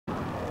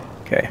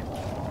Okay.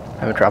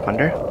 Have a drop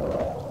under.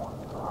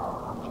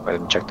 I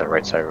didn't check that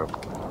right side real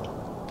quick.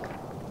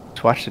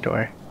 Let's watch the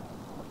door.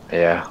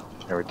 Yeah,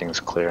 everything's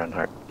clear on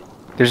her.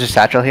 There's a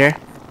satchel here.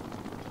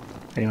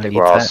 Anyone I think needs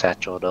we're all that?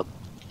 satcheled up.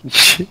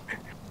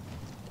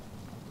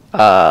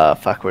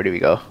 Fuck, where do we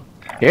go?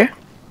 Here?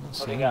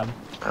 I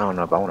don't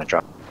know if I want to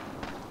drop.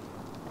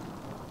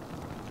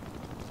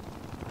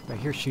 Right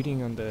here,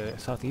 shooting on the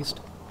southeast.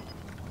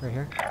 Right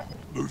here.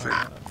 Moving.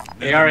 AR.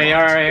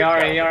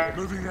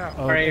 Moving out.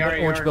 Oh, AR,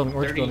 orange building,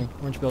 orange 30. building,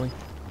 orange building.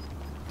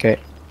 Okay.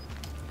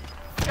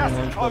 Gas is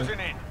Orange closing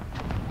in.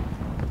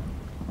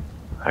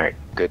 Alright,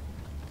 good.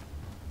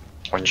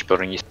 Orange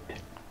building east.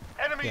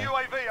 Enemy Yeah.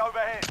 UAV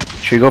overhead.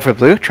 Should we go for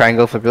blue? Try and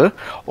go for blue?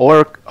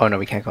 Or... Oh no,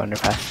 we can't go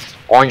underpass.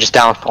 Orange is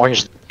down.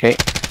 Orange. Okay.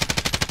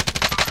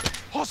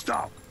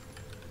 Hostile.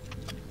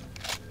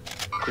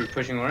 We're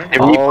pushing orange.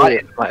 Have we Oh, bought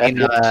it my in,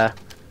 FPS.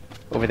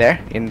 over there?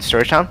 In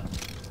storage town?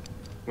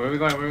 Where are we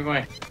going? Where are we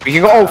going? We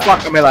can go... Oh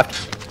fuck, on my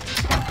left.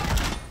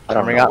 I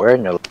don't Bring know up. where.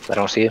 No, I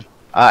don't see him.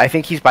 I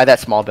think he's by that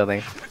small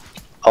building.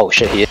 Oh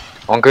shit, he is.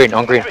 On green,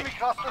 on green. Enemy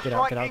cluster Get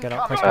out, strike get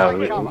out, get out. incoming.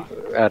 We Take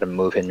cover. gotta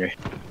move, Henry.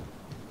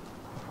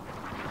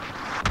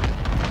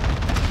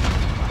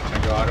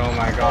 Oh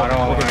my god,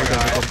 oh my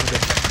god.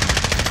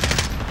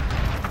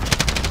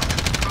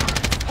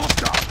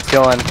 Hostile.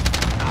 Still on. Good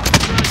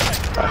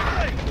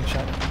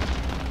shot.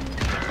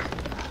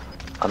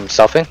 I'm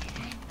selfing.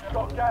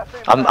 Got gas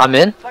I'm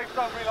in. Safe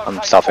zone I'm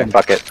relocated. selfing.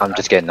 Fuck it. I'm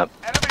just getting up.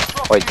 Enemy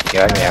dropping. Wait,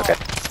 yeah, okay.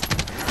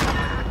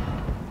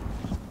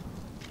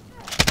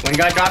 One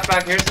guy dropped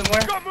back here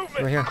somewhere. Got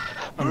movement. Right here.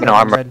 In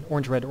armor. Red,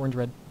 orange, red, orange,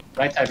 red.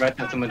 Right side,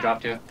 someone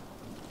dropped you.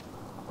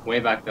 Way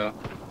back though.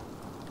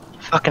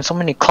 Fucking so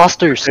many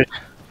clusters.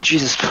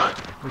 Jesus.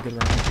 We're good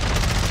right now.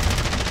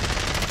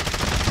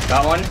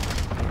 Got one.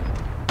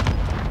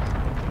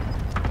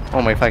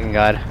 Oh my fucking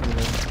god. We're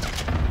good.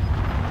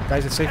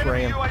 Guys, it's safe where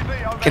I Enemy am. UAV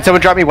overhead. Can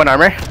someone drop me one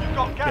armor? You've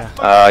got gas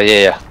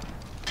Yeah.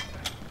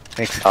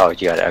 Thanks. Oh,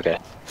 you got it. Okay.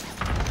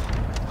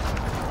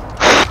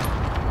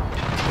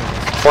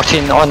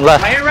 14 on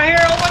left. Right here,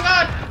 oh my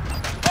god!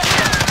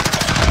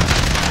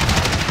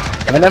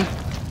 Giving them?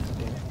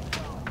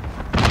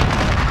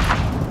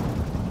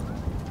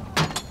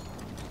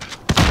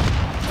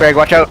 Greg,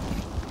 watch out.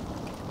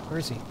 Where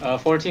is he?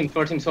 14,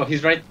 so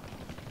he's right.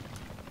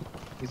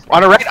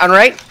 On the right, on the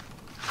right.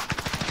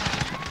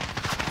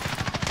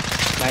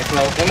 Nice,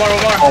 low. One more.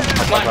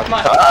 Come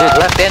on. Dude,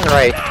 left and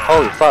right.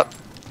 Holy fuck.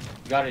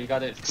 You got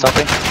it.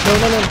 Selfing. No.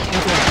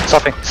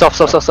 Selfing. Self.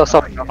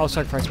 I'll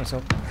sacrifice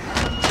myself.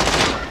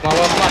 Come on.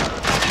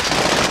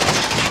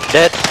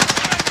 Dead.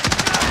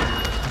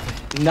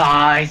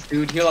 Nice,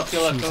 dude. Heal up.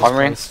 Jesus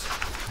Armoring. Christ.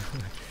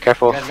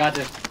 Careful. You guys got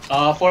this.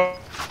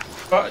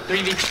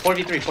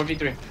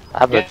 4v3. I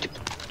have a.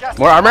 Gas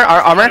More armor,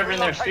 armor. Whatever in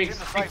there. Streaks,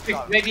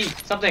 maybe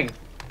something.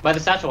 By the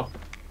satchel.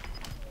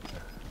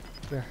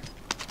 Where?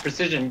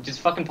 Precision. Just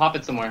fucking pop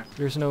it somewhere.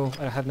 There's no,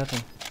 I have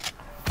nothing.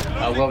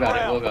 Will got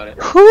it.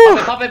 Whew.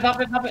 Pop it. Be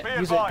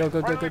Use it, go.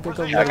 advised, You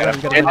friendly gotta run,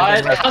 you gotta precision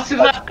run. House to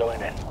the left.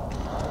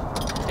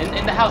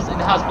 In the house,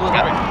 blue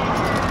cover.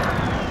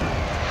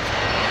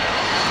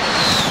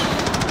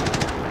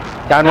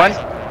 Down one.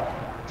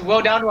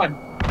 Well down one.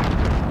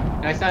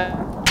 Nice.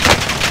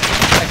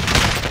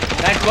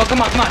 Well,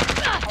 come on.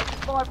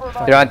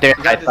 They're on there.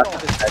 You got this.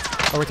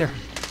 Oh, right there.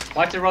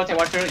 Watch it rotate.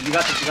 You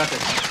got this.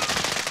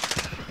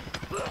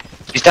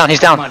 He's down.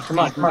 Come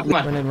on.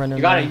 Run in.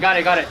 You got it.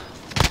 Got it.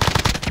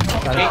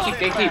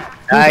 Gatekeep.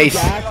 Nice.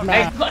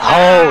 Hey,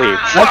 Holy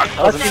fuck.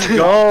 Let's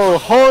go.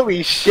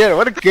 Holy shit,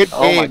 what a good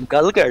Oh my game.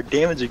 god, look at our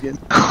damage again.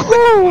 28.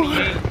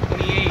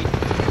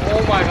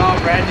 Oh my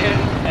god, Brandon.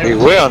 Hey,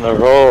 we're on the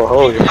roll.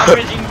 Holy fuck.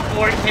 Averaging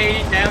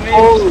 4k damage.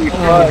 Holy over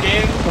fuck. the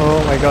game.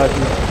 Oh my god.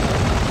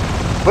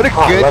 What a Oh,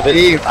 I love good it.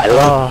 game. I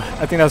love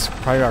I think that was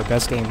probably our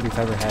best game we've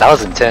ever had. That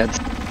was intense.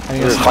 I We think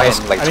were that's the fighting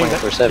best- like I think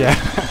that- 24/7. Yeah. I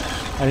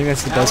think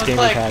that's the That best was game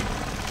like- we've had.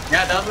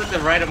 Yeah, that was like the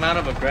right amount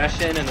of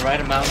aggression and the right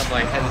amount of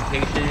like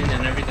hesitation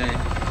and everything.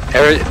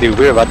 Dude,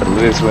 we were about to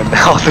lose when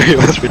all three of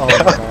us were Oh my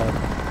down. god.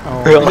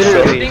 Oh We my all- god.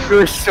 Literally, we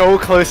were so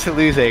close to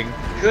losing.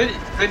 Good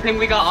thing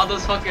we got all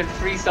those fucking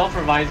free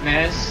self-revives,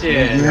 man.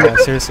 Shit. Yeah,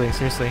 seriously. I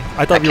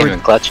I thought we came were in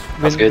clutch.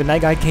 That's when good.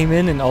 that guy came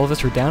in and all of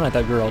us were down. I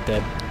thought we were all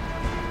dead.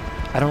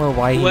 I don't know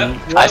why he.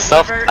 I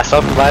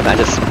self-revived. I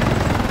just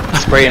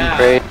spray and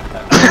pray.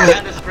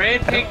 Yeah, the spray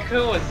and paint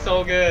coup was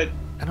so good.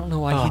 I don't know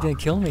why he didn't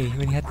kill me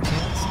when he had the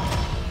chance.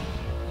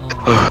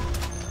 Oh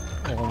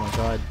my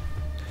god.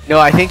 No,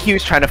 I think he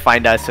was trying to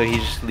find us, so he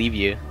just leave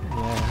you.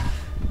 Yeah.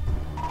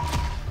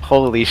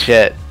 Holy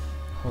shit.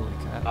 Holy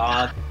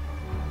crap.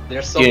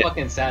 They're so Yeah.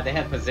 fucking sad. They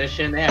had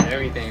position, they had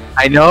everything.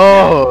 I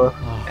know.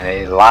 Oh,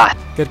 And a lot.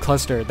 good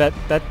cluster. That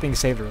thing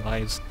saved our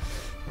lives.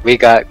 We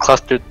got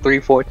clustered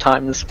 3-4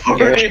 times.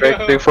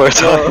 Airstrike 3-4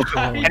 times. Oh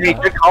my Henry,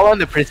 god. good call on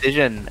the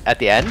precision at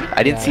the end.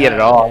 I didn't Yeah, see it at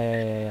all.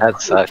 Yeah.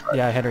 That sucked.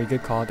 Yeah, Henry,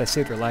 good call. That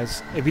saved our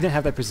lives. If we didn't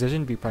have that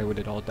precision, we probably would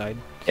have all died.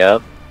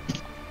 Yep.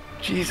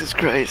 Jesus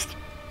Christ.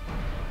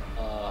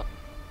 Uh,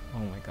 Oh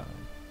my god.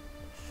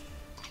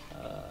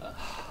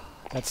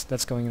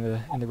 That's going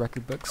in the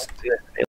record books.